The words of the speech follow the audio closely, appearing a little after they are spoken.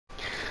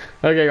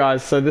Okay,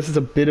 guys, so this is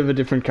a bit of a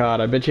different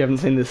card. I bet you haven't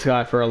seen this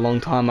guy for a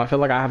long time. I feel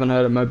like I haven't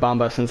heard of Mo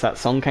Bamba since that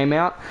song came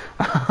out.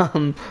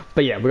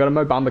 But yeah, we got a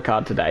Mo Bamba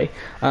card today.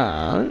 So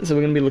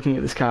we're going to be looking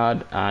at this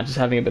card, just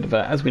having a bit of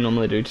a, as we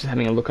normally do, just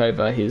having a look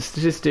over his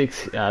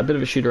statistics, a bit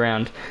of a shoot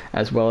around,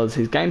 as well as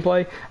his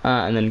gameplay,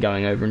 and then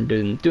going over and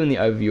doing the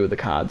overview of the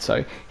card.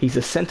 So he's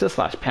a centre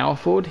slash power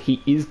forward.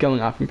 He is going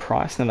up in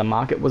price. Now the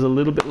market was a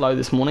little bit low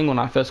this morning when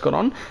I first got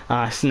on.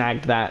 I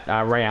snagged that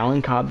Ray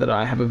Allen card that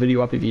I have a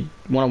video up if you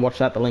want to watch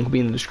that. The link will be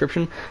in the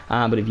description.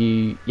 But if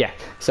you, yeah,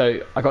 so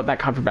I got that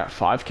card for about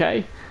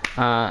 5k.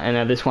 And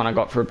now this one I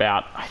got for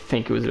about, I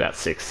think it was about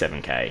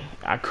 7k.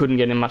 I couldn't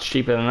get it much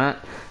cheaper than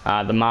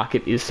that. The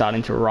market is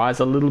starting to rise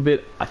a little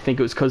bit. I think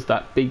it was because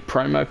that big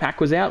promo pack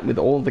was out with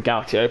all the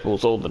Galaxy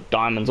Opals, all the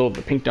diamonds, all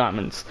the pink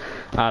diamonds.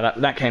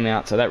 That came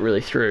out, so that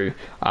really threw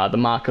the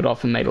market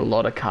off and made a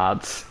lot of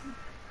cards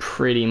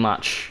pretty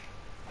much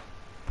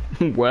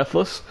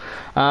worthless.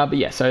 But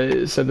yeah,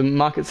 so the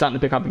market's starting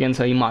to pick up again,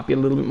 so he might be a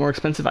little bit more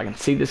expensive. I can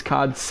see this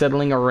card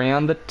settling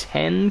around the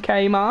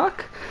 10k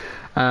mark.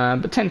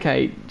 But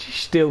 10k,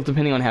 still,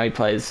 depending on how he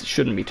plays,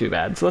 shouldn't be too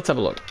bad. So let's have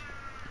a look.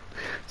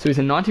 So he's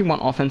a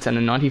 91 offense and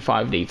a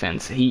 95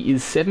 defense. He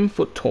is 7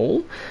 foot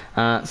tall,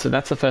 so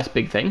that's the first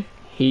big thing.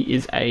 He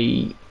is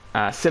a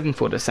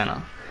 7-footer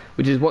center,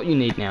 which is what you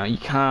need now. You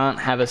can't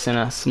have a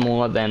center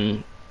smaller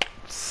than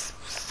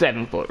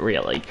 7 foot,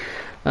 really.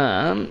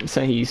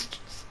 So he's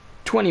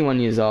 21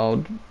 years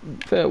old,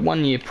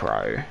 1 year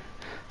pro.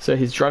 So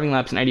his driving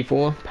lap's an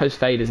 84, post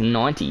fade is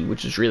 90,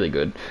 which is really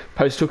good.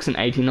 Post hook's an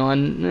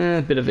 89,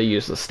 a bit of a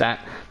useless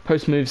stat.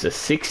 Post move's a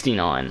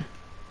 69.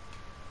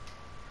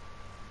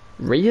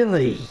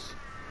 Really?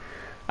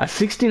 A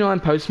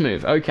 69 post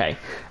move, okay.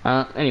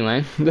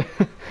 Anyway,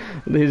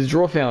 his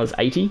draw foul is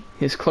 80,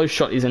 his close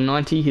shot is a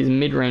 90, his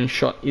mid-range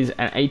shot is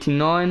an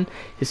 89,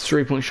 his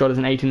 3-point shot is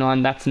an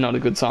 89. That's not a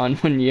good sign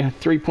when your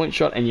 3-point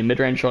shot and your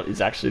mid-range shot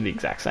is actually the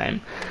exact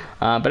same.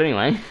 But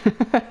anyway,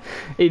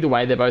 either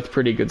way, they're both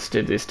pretty good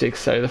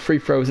statistics. So the free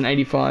throw is an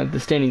 85, the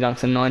standing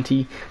dunk's a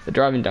 90, the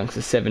driving dunk's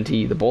a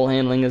 70, the ball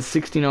handling is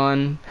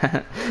 69,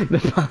 the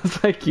pass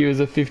IQ is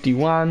a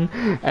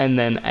 51, and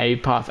then a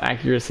pass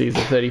accuracy is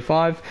a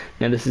 35.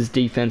 Now this is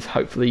defense,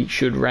 hopefully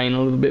should reign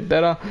a little bit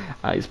better.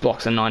 His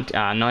blocks are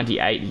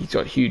 98, he's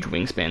got huge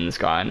wingspan, this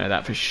guy, I know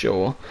that for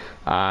sure.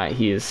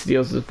 His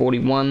steals is a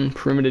 41,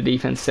 perimeter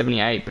defense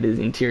 78, but his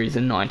interior is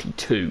a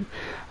 92.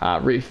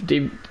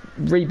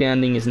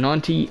 Rebounding is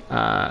 90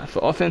 for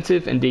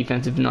offensive, and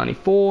defensive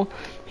 94.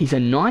 He's a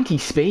 90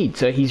 speed,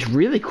 so he's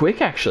really quick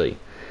actually.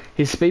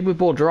 His speed with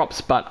ball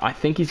drops, but I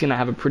think he's going to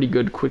have a pretty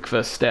good quick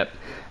first step,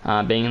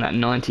 being in that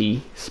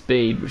 90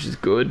 speed, which is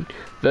good.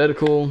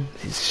 Vertical,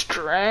 his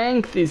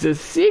strength is a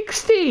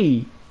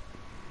 60.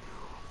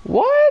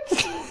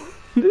 What?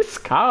 This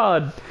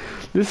card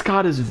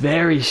is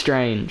very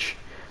strange.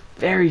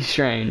 Very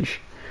strange.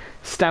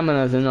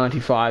 Stamina is a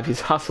 95,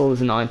 his hustle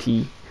is a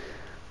 90.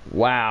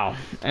 Wow.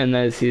 And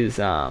there's his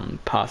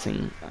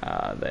passing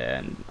there,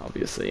 and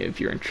obviously if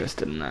you're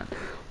interested in that.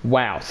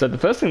 Wow. So the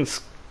first thing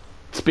that's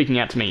speaking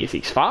out to me is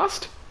he's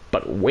fast,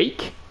 but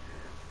weak.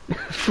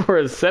 For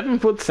a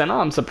 7-foot center,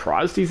 I'm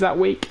surprised he's that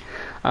weak.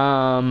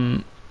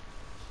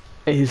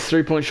 His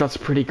 3-point shot's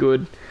pretty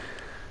good.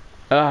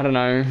 I don't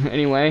know.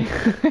 Anyway,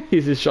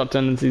 here's his shot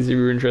tendencies if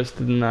you're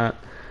interested in that.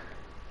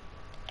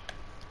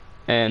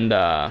 And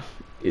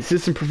his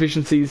system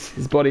proficiencies,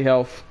 his body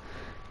health,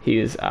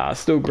 his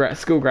skill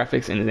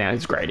graphics, and now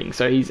his grading.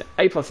 So he's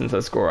A+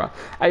 inside scorer,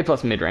 A+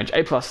 mid-range,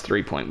 A+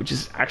 3-point, which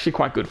is actually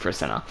quite good for a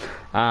center.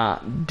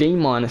 D-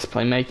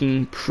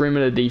 playmaking,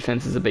 perimeter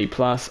defense is a B+,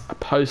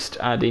 post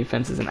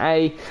defense is an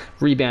A,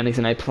 rebounding is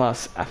an A+,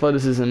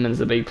 athleticism is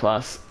a B+,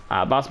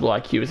 basketball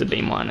IQ is a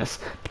B-,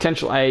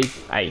 potential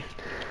A.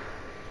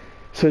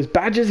 So his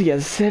badges, he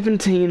has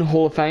 17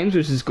 Hall of Fames,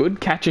 which is good.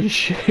 Catch and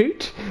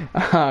shoot,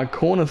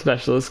 corner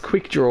specialist,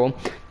 quick draw,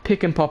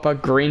 pick and popper,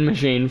 green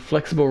machine,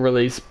 flexible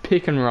release,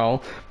 pick and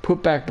roll,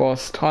 putback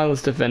boss,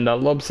 tireless defender,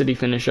 lob city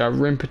finisher,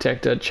 rim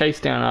protector,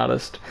 chase down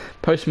artist,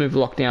 post move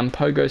lockdown,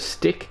 pogo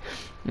stick,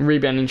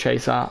 rebounding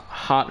chaser,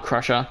 heart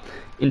crusher,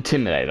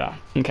 intimidator.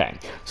 Okay,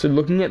 so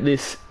looking at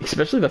this,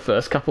 especially the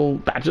first couple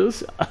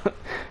badges,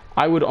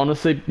 I would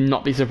honestly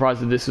not be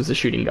surprised if this was a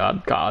shooting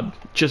guard card,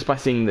 just by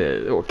seeing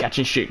the or catch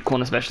and shoot,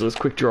 corner specialist,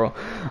 quick draw.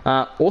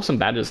 Awesome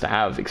badges to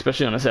have,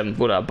 especially on a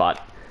 7-footer,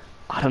 but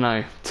I don't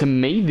know. To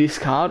me, this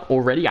card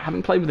already, I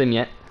haven't played with him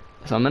yet,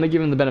 so I'm going to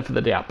give him the benefit of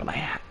the doubt, but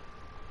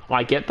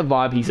I get the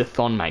vibe he's a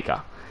Thon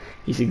maker.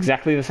 He's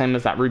exactly the same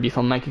as that Ruby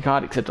Thon maker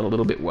card, except a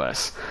little bit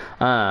worse.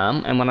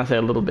 And when I say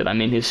a little bit, I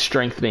mean his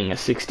strength being a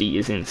 60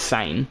 is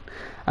insane.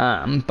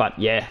 But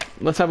yeah,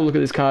 let's have a look at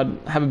this card,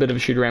 have a bit of a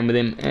shoot around with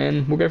him,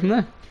 and we'll go from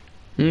there.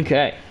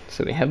 Okay,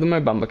 so we have the Mo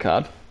Bamba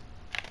card.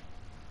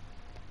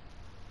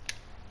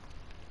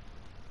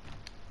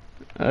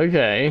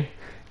 Okay,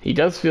 he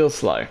does feel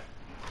slow.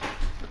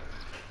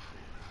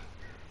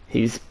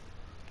 His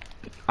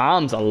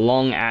arms are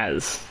long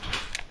as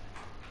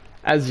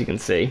you can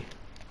see.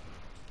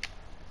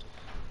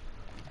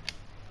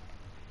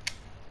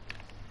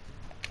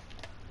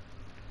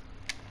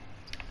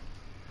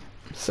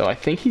 So I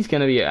think he's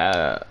going to be,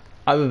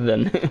 other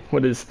than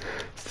what his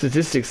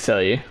statistics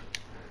tell you,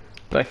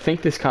 but I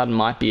think this card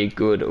might be a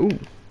good... Ooh.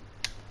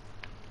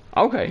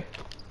 Okay.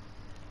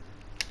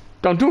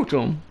 Don't talk to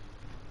him.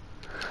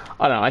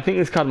 I don't know, I think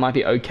this card might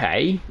be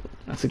okay.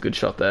 That's a good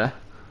shot there.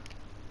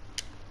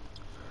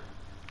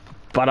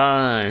 But I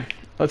don't know.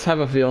 Let's have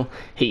a feel.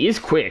 He is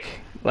quick.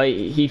 Like,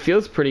 he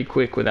feels pretty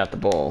quick without the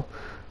ball.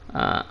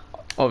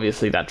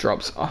 Obviously that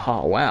drops.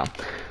 Oh, wow.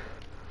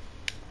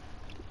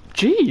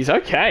 Jeez,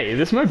 okay.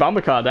 This Mo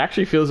Bamba card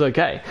actually feels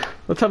okay.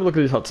 Let's have a look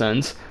at his hot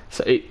zones.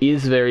 So it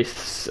is very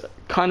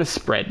kind of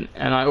spread.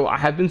 And I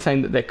have been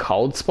saying that they're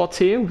cold spots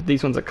here.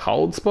 These ones are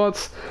cold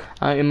spots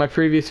in my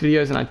previous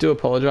videos. And I do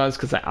apologize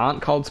because they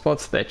aren't cold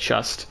spots. They're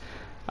just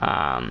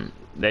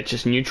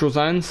neutral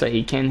zones. So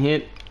he can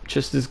hit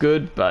just as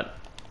good. But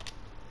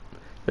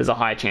there's a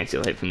high chance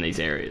he'll hit from these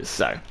areas.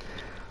 So,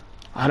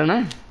 I don't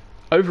know.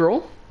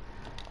 Overall,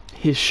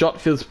 his shot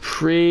feels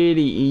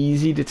pretty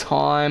easy to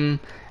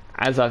time,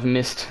 as I've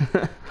missed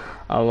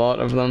a lot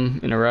of them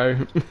in a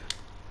row.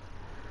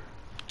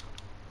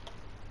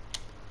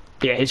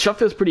 Yeah, his shot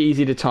feels pretty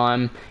easy to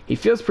time. He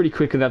feels pretty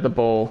quick without the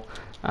ball.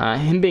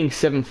 Him being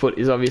 7 foot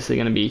is obviously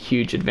going to be a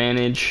huge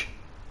advantage.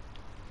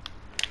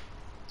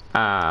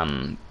 But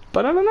I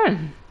don't know.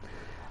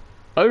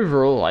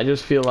 Overall, I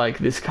just feel like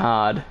this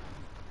card,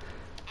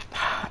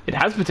 it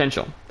has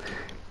potential.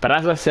 But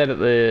as I said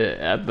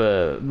at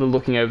the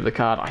looking over the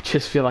card, I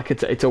just feel like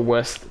it's a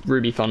worse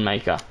Ruby-thon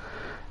maker.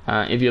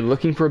 If you're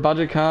looking for a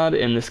budget card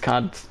and this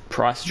card's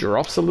price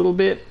drops a little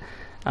bit,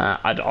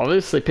 I'd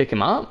obviously pick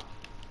him up.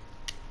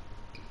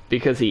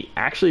 Because he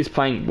actually is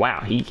playing... Wow,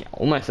 he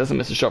almost hasn't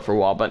missed a shot for a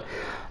while. But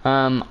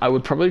I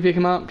would probably pick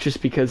him up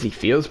just because he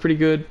feels pretty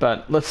good.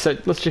 But let's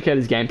check out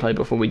his gameplay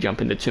before we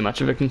jump into too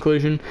much of a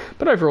conclusion.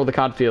 But overall, the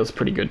card feels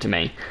pretty good to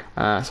me.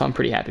 So I'm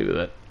pretty happy with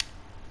it.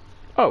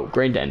 Oh,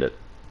 green bandit.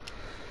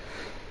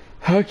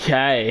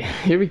 Okay,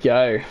 here we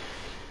go.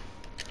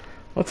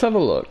 Let's have a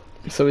look.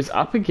 So he's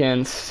up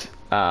against...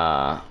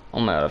 oh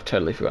my god, I've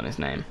totally forgotten his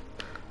name.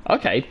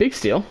 Okay, big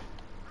steal.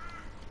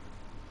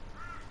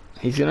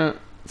 He's gonna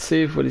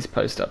see what his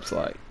post-up's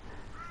like.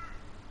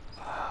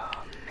 Oh,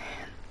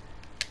 man.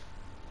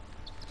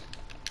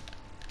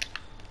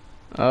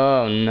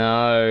 Oh,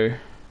 no.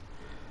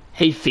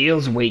 He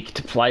feels weak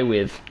to play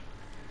with.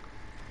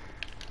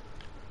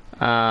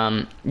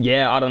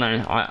 Yeah, I don't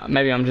know.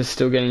 Maybe I'm just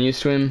still getting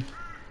used to him.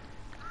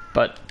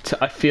 But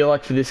I feel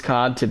like for this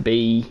card to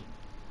be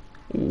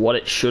what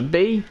it should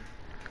be,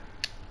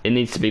 it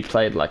needs to be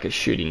played like a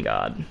shooting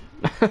guard.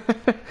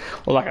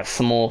 Or like a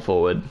small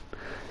forward.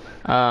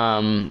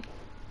 Kind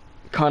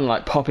of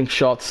like popping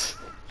shots,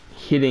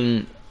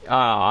 hitting...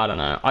 I don't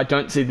know. I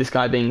don't see this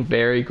guy being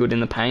very good in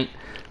the paint.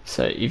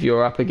 So if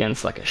you're up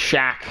against like a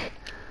Shaq,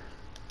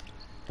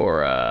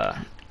 or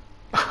I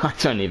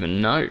don't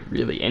even know,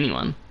 really,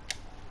 anyone.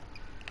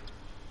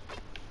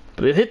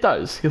 But he'll hit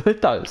those. He'll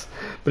hit those.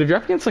 But if you're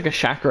up against like a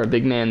Shaq or a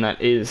big man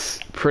that is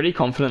pretty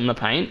confident in the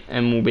paint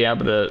and will be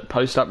able to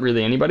post up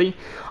really anybody,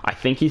 I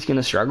think he's going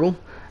to struggle,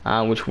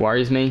 which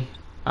worries me.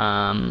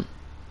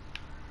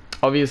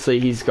 Obviously,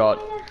 he's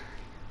got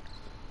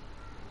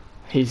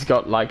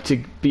like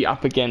to be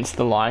up against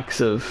the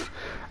likes of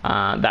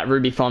that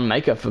Ruby-thon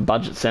maker for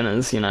budget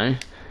centers, you know.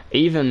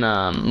 Even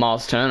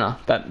Miles Turner,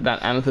 that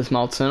Amethyst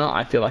Miles Turner,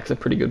 I feel like is a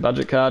pretty good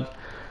budget card.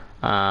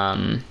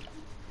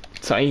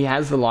 So he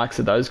has the likes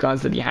of those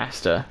guys that he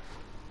has to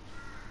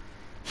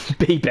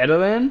be better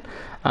than.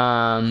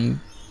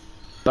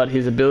 But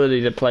his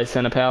ability to play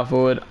center power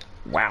forward,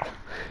 wow.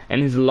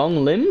 And his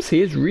long limbs,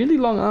 he has really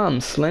long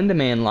arms, Slender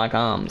Man-like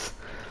arms.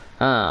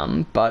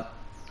 But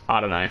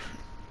I don't know.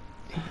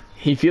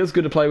 He feels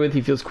good to play with,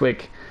 he feels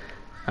quick,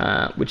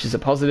 which is a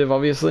positive,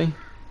 obviously.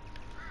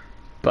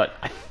 But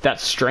that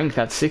strength,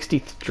 that 60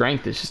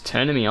 strength is just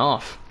turning me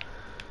off.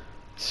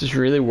 It's just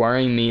really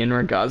worrying me in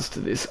regards to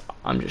this.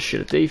 I'm just shit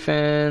at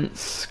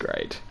defense.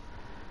 Great.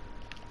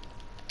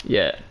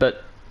 Yeah,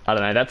 but I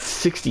don't know. That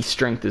 60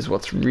 strength is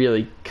what's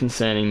really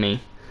concerning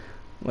me.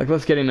 Like,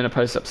 let's get him in a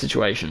post-up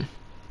situation.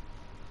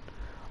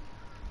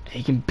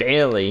 He can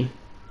barely...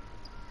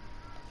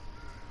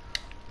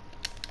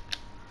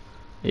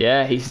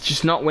 Yeah, he's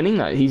just not winning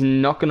though. He's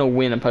not going to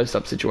win a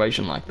post-up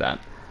situation like that.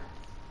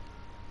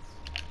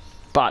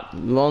 But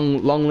long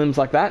limbs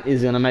like that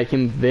is going to make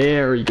him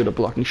very good at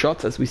blocking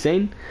shots, as we've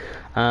seen.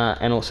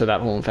 And also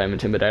that Hall of Fame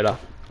Intimidator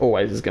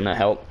always is going to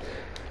help.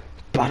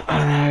 But I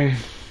don't know.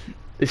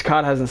 This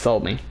card hasn't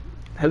sold me.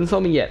 Hasn't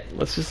sold me yet.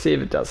 Let's just see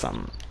if it does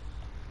something.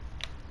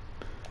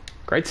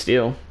 Great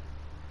steal.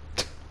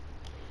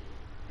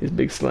 His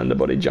big slender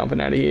body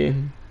jumping out of here.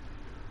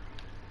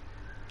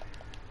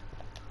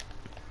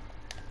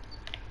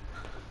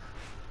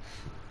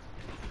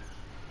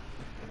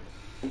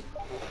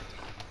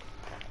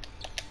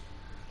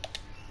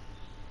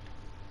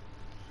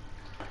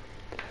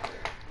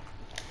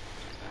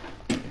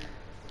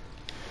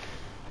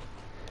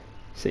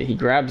 See, he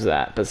grabs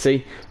that, but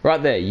see,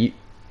 right there, you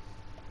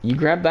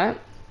grab that,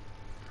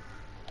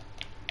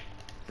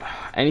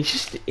 and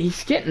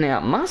he's getting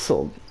out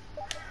muscled.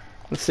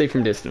 Let's see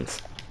from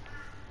distance.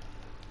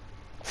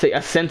 See,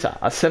 a center,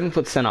 a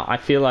 7-foot center, I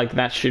feel like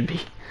that should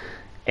be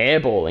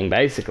airballing,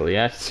 basically.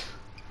 That's...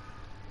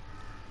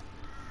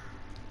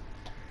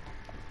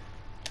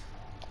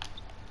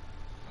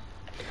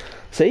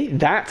 See,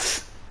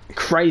 that's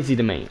crazy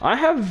to me. I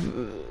have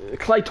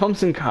Klay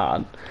Thompson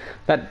card,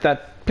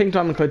 that Pink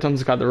Diamond Klay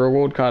Thompson card, the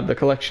reward card, the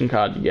collection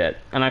card you get,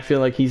 and I feel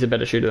like he's a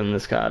better shooter than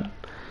this card.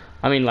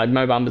 I mean, like,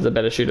 Mo Bamba's a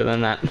better shooter than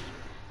that.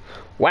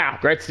 Wow,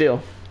 great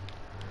steal.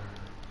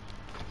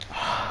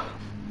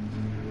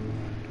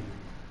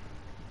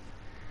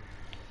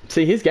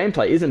 See, his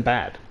gameplay isn't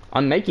bad.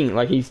 I'm making,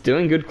 like, he's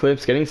doing good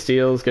clips, getting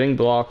steals, getting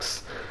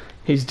blocks.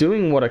 He's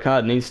doing what a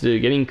card needs to do,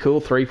 getting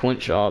cool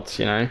 3-point shots,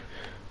 you know.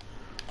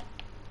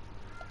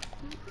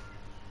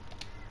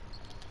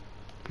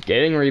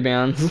 Getting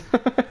rebounds.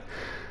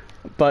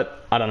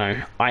 But I don't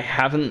know.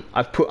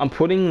 I'm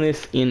putting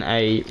this in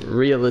a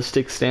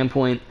realistic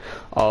standpoint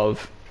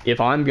of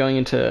if I'm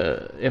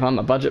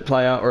a budget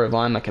player or if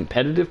I'm a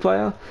competitive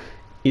player,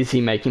 is he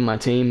making my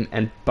team?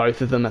 And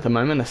both of them at the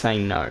moment are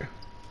saying no.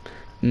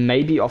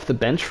 Maybe off the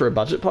bench for a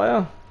budget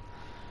player.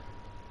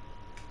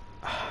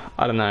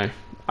 I don't know.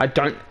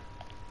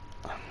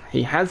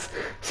 He has...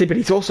 See, but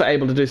he's also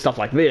able to do stuff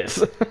like this.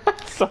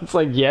 So it's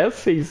like,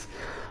 yes, he's...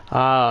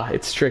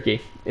 it's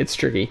tricky. It's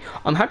tricky.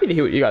 I'm happy to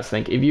hear what you guys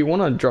think. If you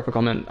want to drop a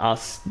comment,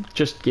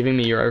 just giving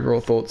me your overall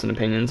thoughts and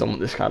opinions on what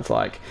this card's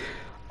like.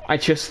 I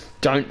just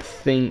don't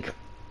think,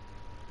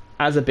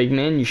 as a big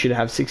man, you should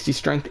have 60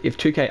 strength. If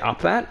 2K up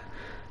that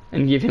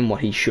and give him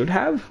what he should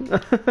have,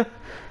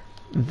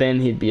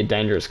 then he'd be a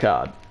dangerous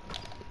card.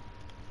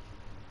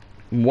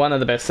 One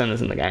of the best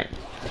centers in the game.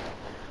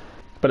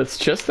 But it's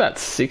just that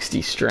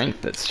 60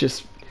 strength that's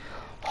just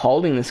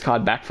holding this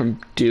card back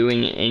from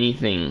doing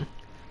anything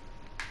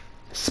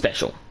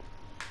special.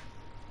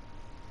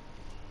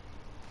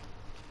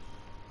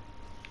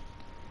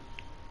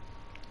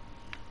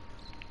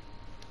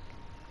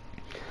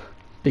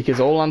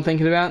 Because all I'm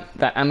thinking about,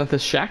 that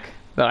Amethyst Shack,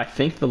 that I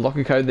think the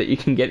locker code that you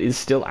can get is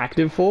still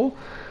active for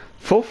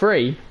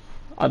free,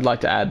 I'd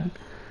like to add,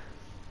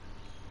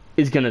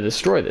 is going to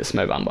destroy this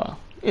Mo Bamba.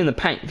 In the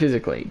paint,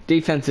 physically.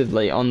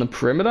 Defensively, on the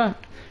perimeter,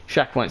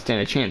 Shaq won't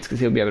stand a chance because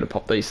he'll be able to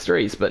pop these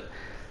threes, but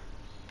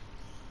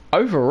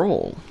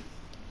overall,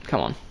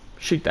 come on,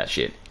 shoot that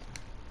shit.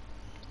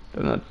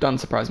 Doesn't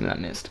surprise me that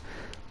missed.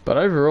 But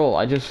overall,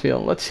 I just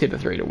feel, let's hit a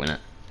 3 to win it.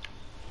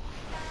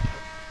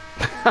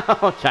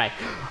 Okay.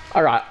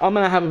 Alright, I'm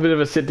going to have a bit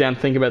of a sit down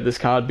think about this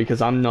card because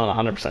I'm not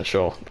 100%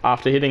 sure.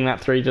 After hitting that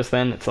 3 just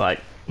then, it's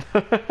like,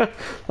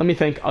 let me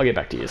think, I'll get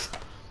back to you.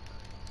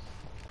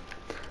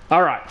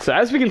 Alright, so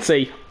as we can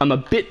see, I'm a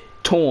bit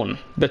torn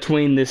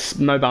between this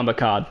Mo Bamba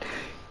card.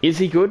 Is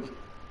he good?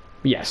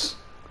 Yes.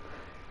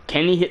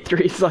 Can he hit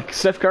threes like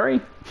Steph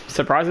Curry?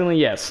 Surprisingly,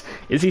 yes.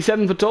 Is he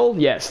 7 foot tall?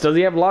 Yes. Does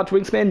he have a large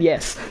wingspan?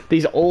 Yes.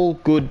 These are all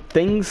good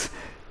things,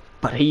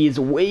 but he is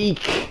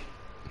weak.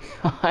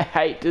 I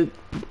hate to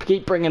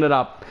keep bringing it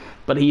up,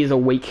 but he is a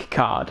weak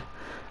card.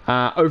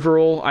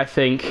 Overall, I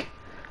think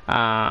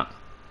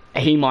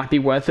he might be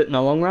worth it in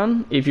the long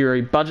run. If you're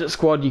a budget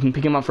squad, you can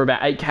pick him up for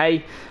about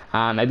 8k,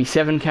 maybe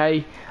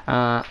 7k.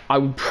 I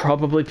would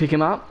probably pick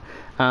him up.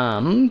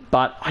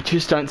 But I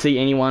just don't see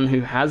anyone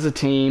who has a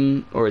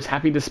team or is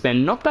happy to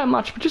spend not that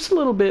much, but just a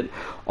little bit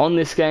on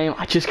this game.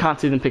 I just can't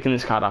see them picking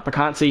this card up. I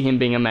can't see him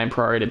being a main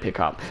priority to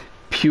pick up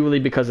purely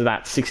because of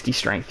that 60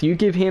 strength. You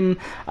give him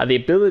the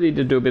ability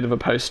to do a bit of a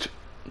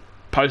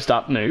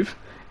post-up move,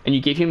 and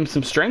you give him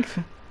some strength,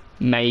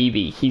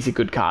 maybe he's a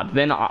good card.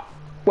 Then,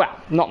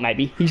 well, not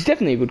maybe, he's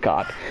definitely a good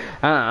card.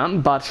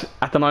 But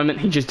at the moment,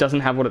 he just doesn't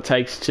have what it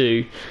takes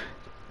to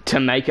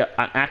make an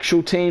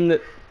actual team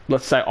that,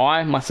 let's say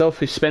I, myself,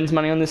 who spends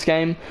money on this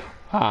game,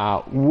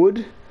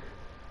 would.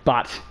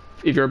 But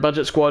if you're a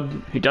budget squad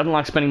who doesn't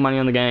like spending money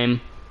on the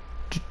game,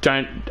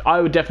 I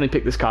would definitely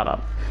pick this card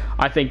up.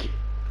 I think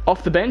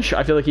off the bench,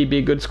 I feel like he'd be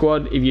a good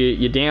squad. If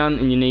you're down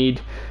and you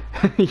need,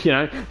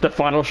 the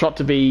final shot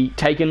to be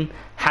taken,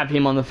 have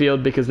him on the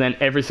field, because then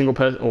every single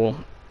person, or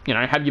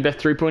have your best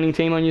three-pointing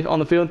team on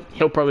the field,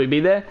 he'll probably be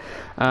there.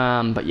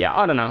 But yeah,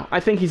 I don't know. I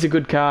think he's a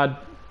good card,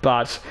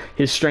 but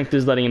his strength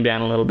is letting him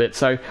down a little bit.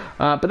 So,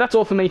 but that's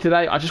all for me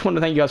today. I just wanted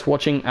to thank you guys for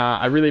watching.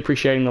 I really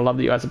appreciate the love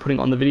that you guys are putting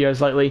on the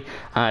videos lately.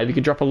 If you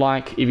could drop a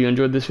like if you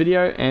enjoyed this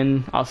video,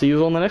 and I'll see you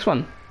all in the next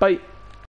one. Bye.